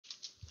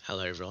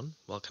Hello everyone,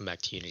 welcome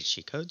back to Unity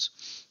Cheat Codes.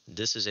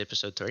 This is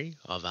episode 3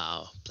 of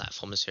our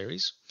platformer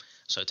series.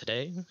 So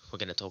today we're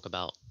going to talk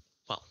about,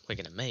 we're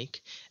going to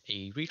make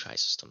a retry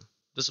system.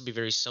 This will be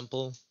very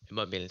simple, it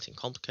won't be anything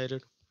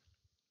complicated.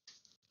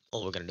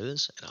 All we're going to do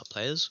is, in our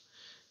players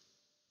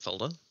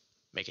folder,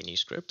 make a new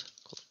script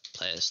called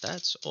player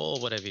stats or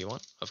whatever you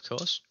want, of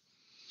course.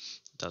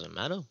 It doesn't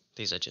matter,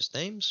 these are just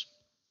names.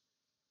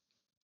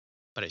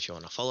 But if you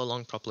want to follow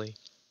along properly,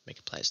 make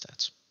a player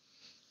stats.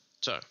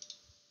 So,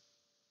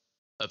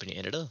 open your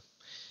editor,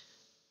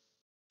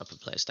 open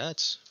player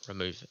stats,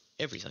 remove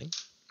everything,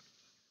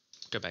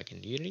 go back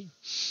into Unity,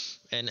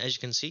 and as you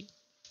can see,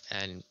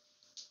 and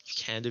you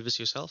can do this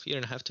yourself, you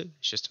don't have to,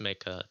 it's just to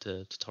make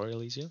the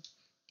tutorial easier,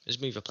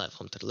 just move your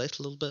platform to the left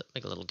a little bit,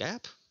 make a little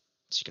gap,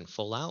 so you can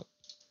fall out.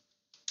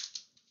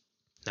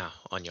 Now,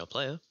 on your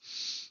player,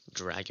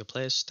 drag your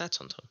player's stats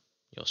onto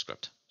your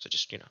script, so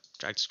just,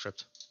 drag the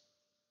script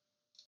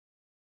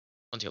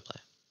onto your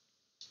player.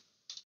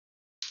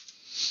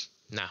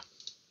 Now,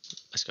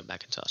 let's go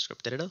back into our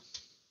script editor.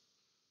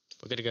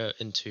 We're going to go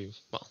into,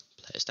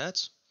 player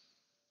stats,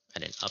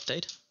 and then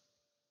update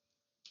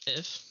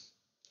if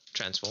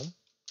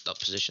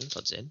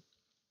transform.position.z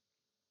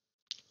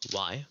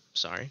y,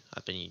 sorry,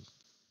 I've been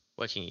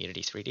working in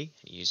Unity2D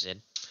and use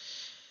z,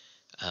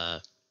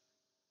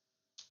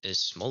 is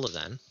smaller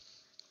than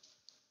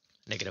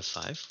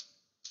 -5,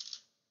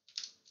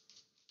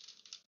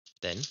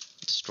 then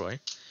destroy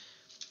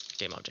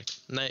game object.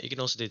 Now you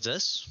can also do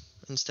this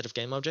instead of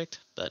game object,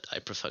 but I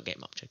prefer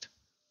game object.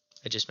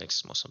 It just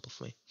makes it more simple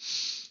for me.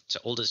 So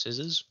all this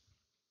is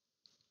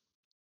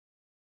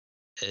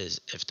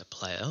if the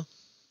player,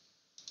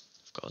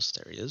 of course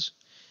there he is,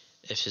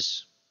 if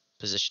his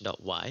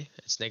position.y,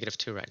 it's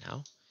 -2 right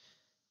now,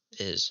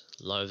 is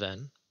lower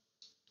than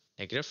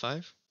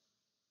 -5,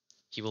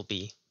 he will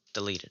be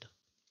deleted.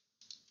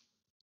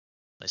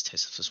 Let's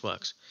test if this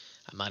works.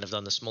 I might have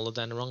done the smaller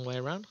than the wrong way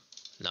around.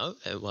 No,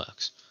 it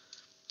works.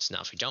 So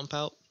now if we jump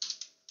out,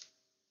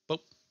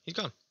 boop, he's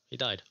gone. He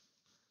died.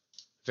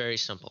 Very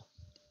simple.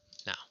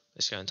 Now,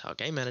 let's go into our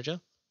game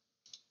manager.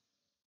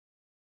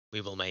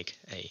 We will make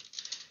a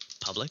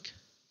public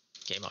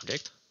game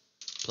object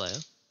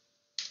player.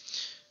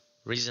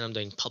 Reason I'm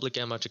doing public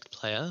game object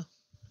player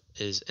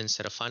is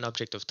instead of find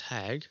object of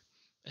tag,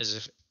 as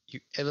if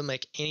you ever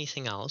make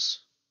anything else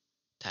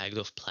tagged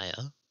with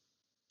player,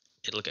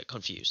 it'll get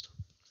confused.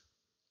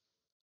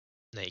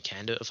 Now you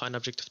can do a find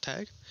object of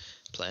tag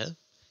player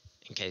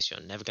in case you're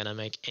never going to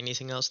make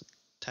anything else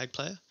tag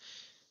player.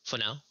 For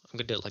now, I'm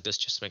going to do it like this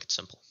just to make it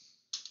simple.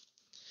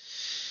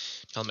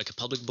 I'll make a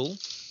public bool,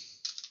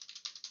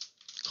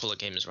 call it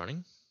game is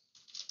running,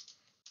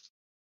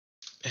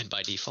 and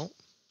by default,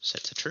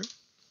 set to true.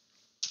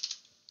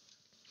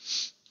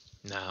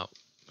 Now,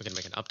 we're going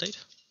to make an update,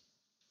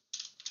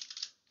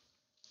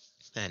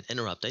 and in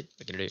our update,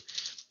 we're going to do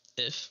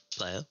if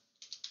player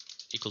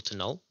equal to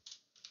null,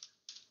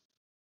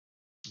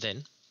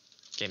 then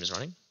game is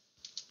running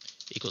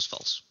equals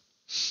false.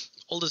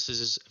 All this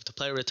is if the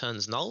player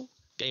returns null,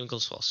 game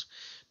equals false.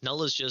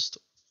 Null is just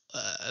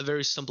a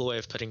very simple way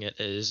of putting it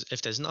is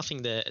if there's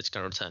nothing there, it's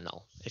going to return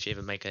null. If you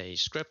ever make a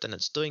script and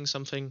it's doing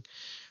something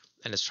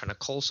and it's trying to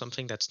call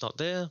something that's not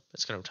there,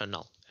 it's going to return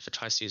null. If it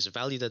tries to use a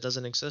value that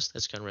doesn't exist,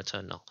 it's going to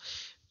return null.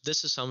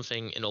 This is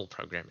something in all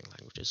programming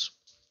languages.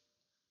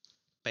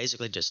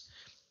 Basically just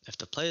if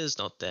the player is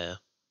not there,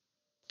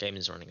 game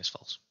is running as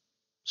false.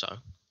 So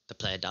the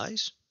player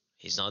dies,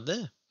 he's not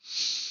there.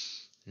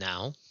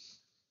 Now,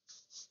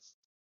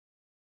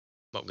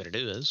 what we're going to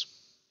do is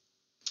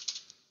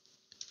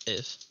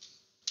if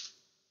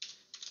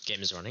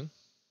game is running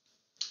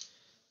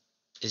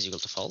is equal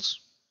to false.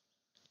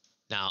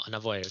 Now,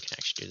 another way we can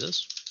actually do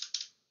this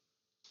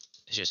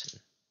is just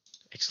an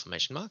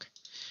exclamation mark.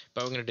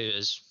 But what we're going to do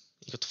is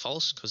equal to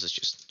false because it's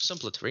just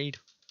simpler to read.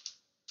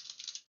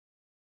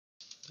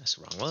 That's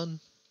the wrong one.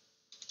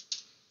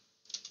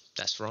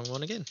 That's the wrong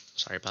one again.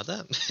 Sorry about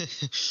that.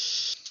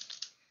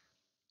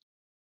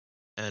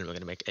 And we're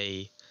going to make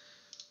a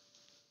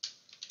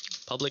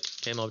public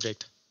game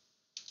object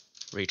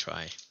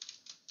retry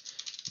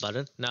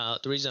button. Now,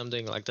 the reason I'm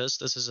doing it like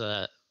this is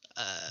a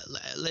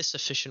less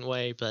efficient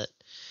way, but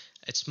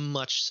it's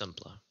much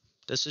simpler.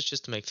 This is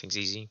just to make things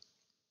easy.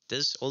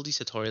 All these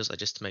tutorials are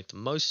just to make the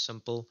most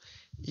simple,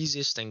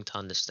 easiest thing to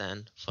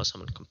understand for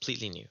someone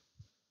completely new.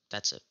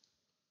 That's it.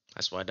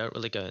 That's why I don't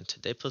really go into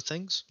depth of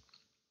things,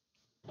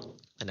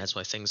 and that's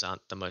why things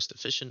aren't the most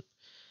efficient,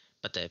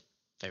 but they're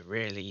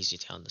really easy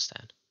to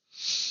understand.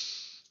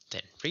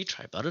 Then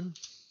retry button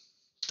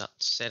dot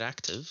set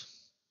active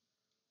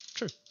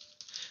true.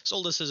 So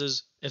all this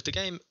is if the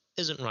game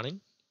isn't running,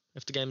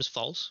 if the game is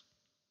false,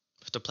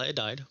 if the player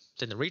died,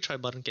 then the retry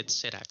button gets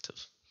set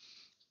active.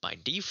 By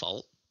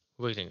default,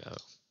 we're going to go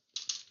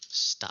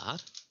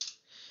start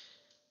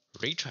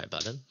retry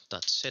button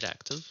dot set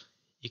active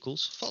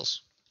equals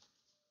false.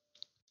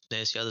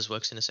 Let's see how this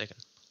works in a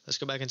second. Let's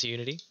go back into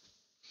Unity.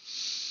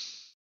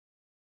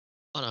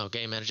 On our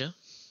game manager,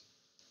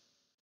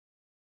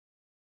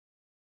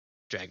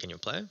 drag in your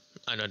player.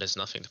 I know there's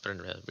nothing to put in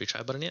the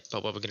retry button yet,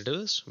 but what we're going to do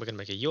is we're going to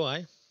make a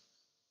UI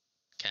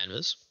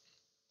canvas,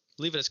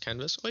 leave it as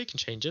canvas, or you can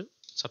change it.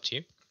 It's up to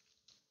you.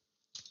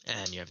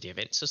 And you have the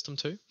event system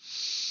too.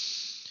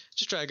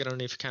 Just drag it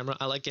underneath the camera.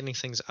 I like getting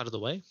things out of the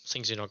way,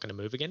 things you're not going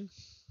to move again.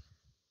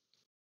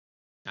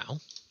 Now,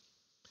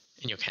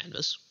 in your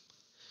canvas,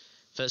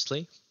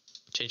 firstly,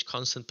 change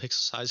constant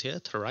pixel size here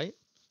to the right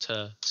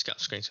to scale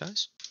screen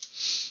size.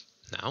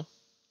 Now,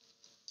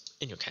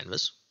 in your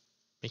canvas,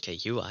 make a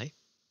UI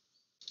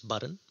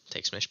button,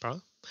 text mesh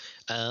pro.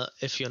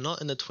 If you're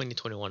not in the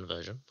 2021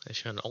 version,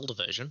 if you're in an older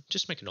version,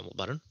 just make a normal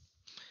button.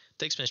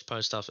 Text mesh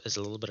pro stuff is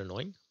a little bit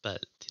annoying,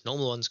 but the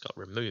normal ones got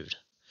removed.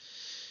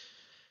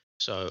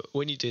 So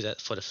when you do that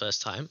for the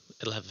first time,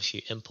 it'll have a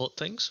few import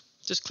things.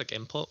 Just click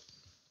import,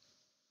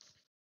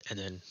 and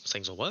then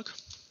things will work.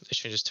 It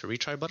changes to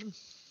retry button.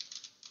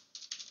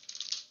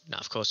 Now,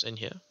 of course, in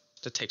here,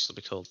 the text will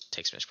be called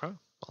text mesh pro.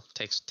 Well,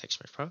 text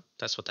mesh pro.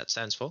 That's what that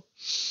stands for.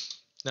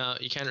 Now,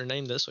 you can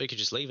rename this, or you could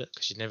just leave it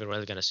because you're never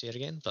really going to see it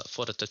again. But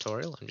for the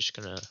tutorial, I'm just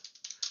going to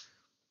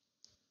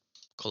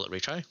call it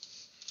retry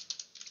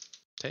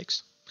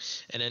text.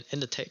 And then in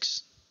the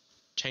text,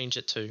 change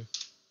it to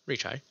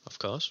retry, of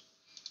course.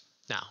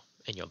 Now,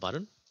 in your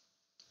button,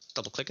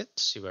 double click it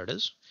to see where it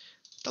is.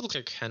 Double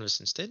click canvas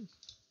instead.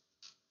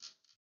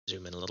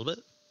 Zoom in a little bit,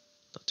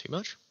 not too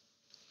much.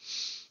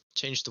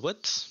 Change the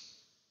width.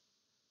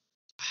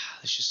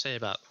 Let's just say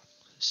about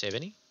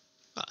 70.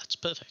 It's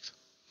perfect.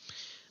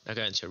 Now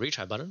go into your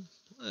retry button.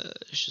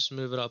 Let's just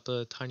move it up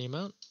a tiny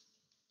amount.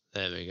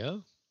 There we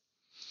go.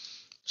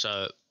 So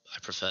I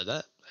prefer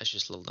that. That's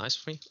just a little nice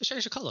for me. Let's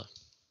change the color.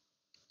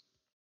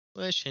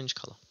 Let's change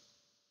color.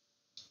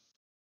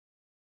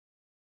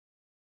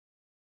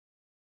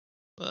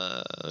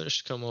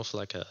 Just come off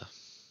like a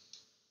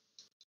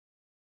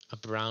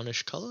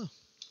brownish color.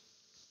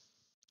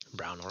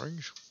 Brown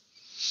orange.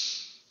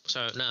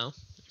 So now,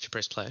 if you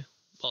press play,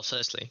 well,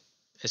 firstly,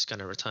 it's going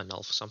to return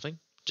null for something.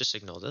 Just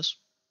ignore this.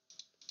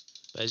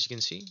 But as you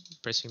can see,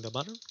 pressing the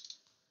button,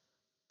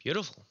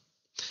 beautiful.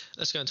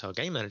 Let's go into our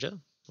game manager,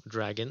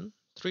 drag in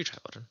the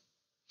retry button.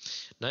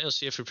 Now you'll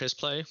see if we press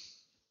play,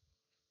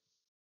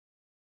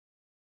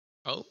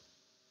 oh,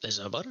 there's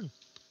no button.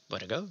 Where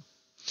to go?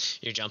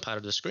 You jump out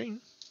of the screen.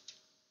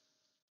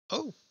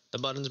 Oh, the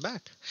button's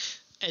back.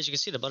 As you can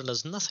see, the button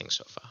does nothing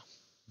so far.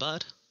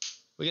 But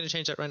we're going to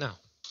change that right now.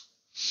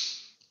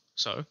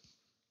 So,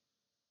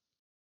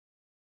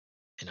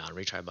 in our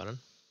retry button,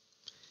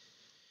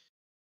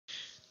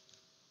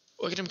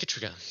 we're going to make a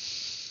trigger.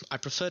 I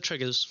prefer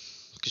triggers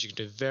because you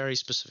can do very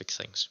specific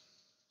things.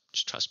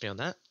 Just trust me on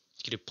that.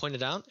 You can do pointer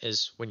down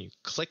is when you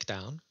click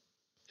down,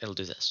 it'll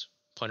do this.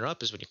 Pointer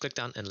up is when you click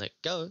down and let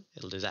go,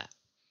 it'll do that.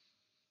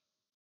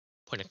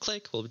 Pointer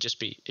click will just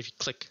be if you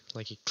click,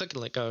 like you click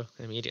and let go,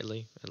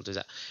 immediately it'll do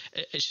that.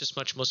 It's just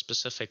much more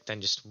specific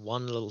than just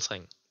one little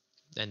thing.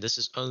 And this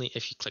is only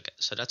if you click it.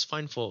 So that's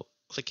fine for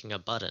clicking a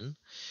button.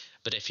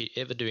 But if you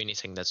ever do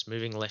anything that's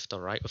moving left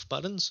or right with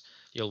buttons,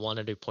 you'll want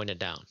to do pointer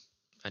down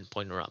and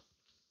pointer up.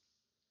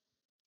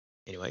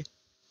 Anyway,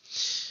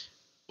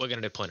 we're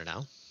going to do pointer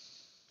down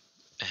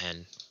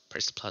and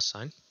press the plus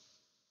sign.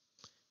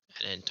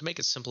 And then to make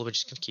it simple, we're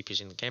just going to keep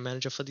using the game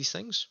manager for these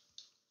things.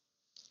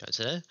 Go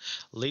to there,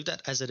 leave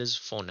that as it is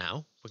for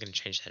now. We're going to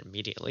change that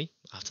immediately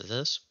after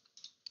this.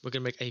 We're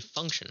going to make a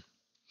function.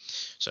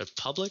 So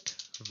public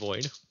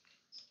void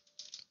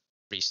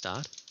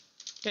restart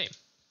game.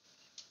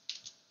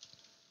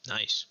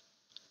 Nice.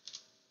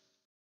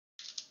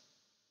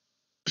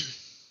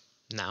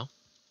 Now,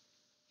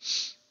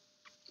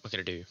 we're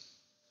going to do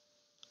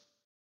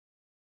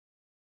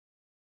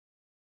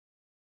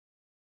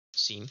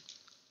scene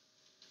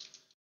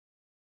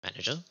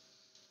manager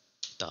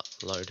dot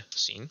load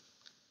scene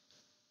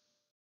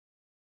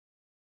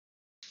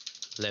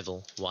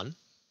level 1.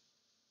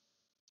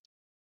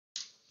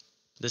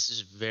 This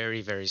is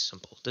very, very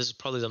simple. This is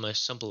probably the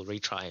most simple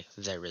retry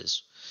there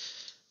is.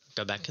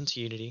 Go back into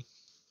Unity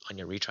on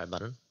your retry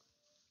button.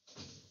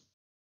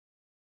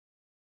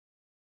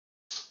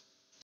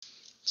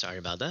 Sorry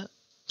about that.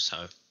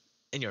 So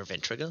in your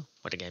event trigger,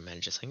 what a game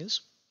manager thing is,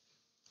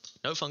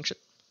 no function,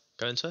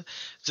 go into it.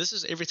 This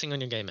is everything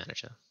on your game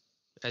manager.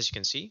 As you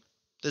can see,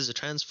 there's a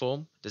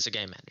transform, there's a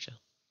game manager.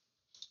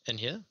 In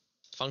here,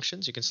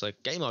 functions, you can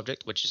select game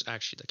object, which is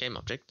actually the game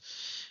object,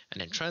 and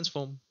then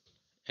transform,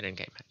 and then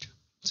game manager.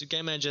 So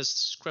game manager is the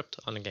script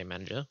on the game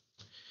manager.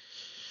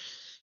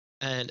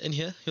 And in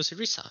here, you'll see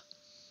restart.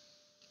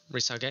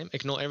 Restart game,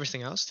 ignore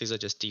everything else. These are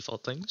just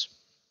default things.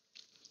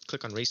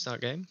 Click on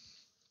restart game.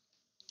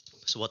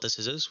 So what this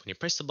is when you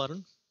press the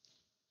button,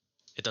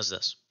 it does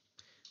this,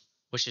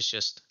 which is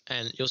just,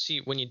 and you'll see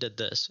when you did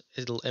this,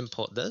 it'll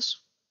import this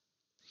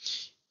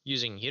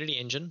using Unity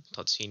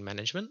engine.scene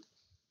management,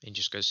 and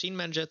just go scene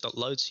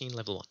manager.load scene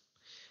level 1.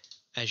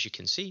 As you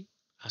can see,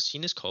 our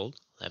scene is called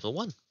level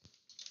 1.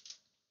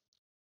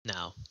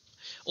 Now,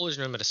 always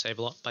remember to save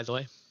a lot, by the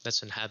way.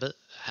 That's a habit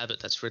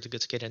that's really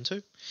good to get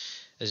into,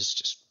 is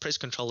just press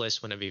Ctrl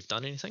S whenever you've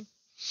done anything,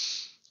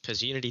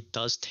 because Unity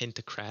does tend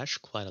to crash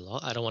quite a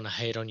lot. I don't want to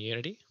hate on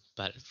Unity,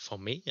 but for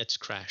me, it's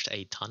crashed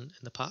a ton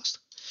in the past.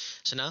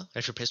 So now,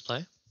 if we press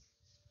play,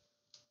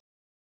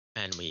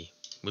 and we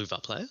move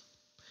our player,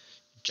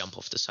 jump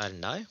off the side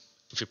and die,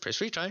 if we press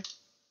retry,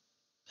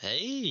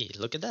 hey,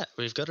 look at that,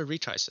 we've got a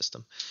retry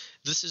system.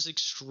 This is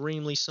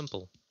extremely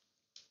simple.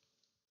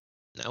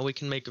 Now we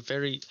can make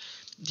you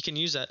can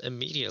use that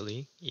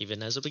immediately,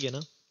 even as a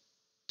beginner,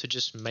 to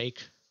just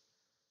make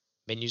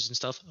menus and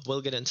stuff.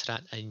 We'll get into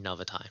that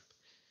another time,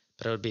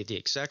 but it would be the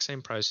exact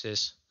same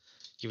process.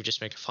 You would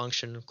just make a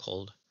function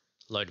called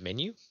load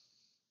menu,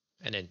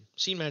 and then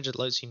scene manager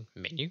load scene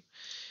menu,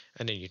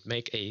 and then you'd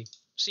make a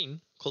scene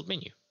called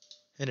menu,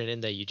 and then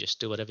in there you just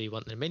do whatever you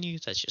want in the menu.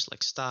 That's just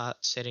like start,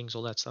 settings,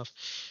 all that stuff.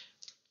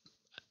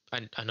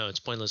 I know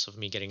it's pointless of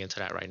me getting into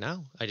that right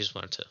now. I just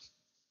wanted to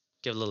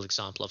give a little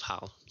example of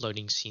how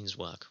loading scenes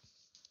work.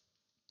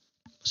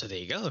 So there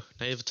you go.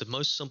 Now you have the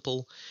most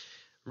simple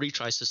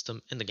retry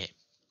system in the game.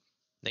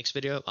 Next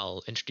video,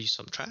 I'll introduce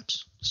some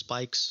traps,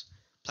 spikes,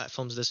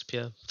 platforms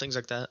disappear, things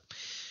like that.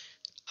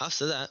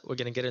 After that, we're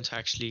going to get into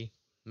actually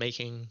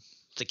making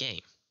the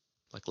game,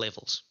 like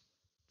levels.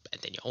 And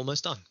then you're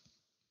almost done.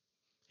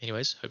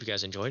 Anyways, hope you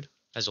guys enjoyed.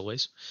 As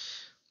always,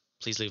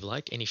 please leave a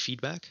like. Any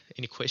feedback,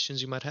 any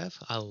questions you might have,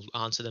 I'll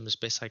answer them as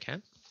best I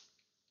can.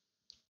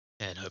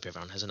 And hope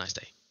everyone has a nice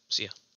day. See ya.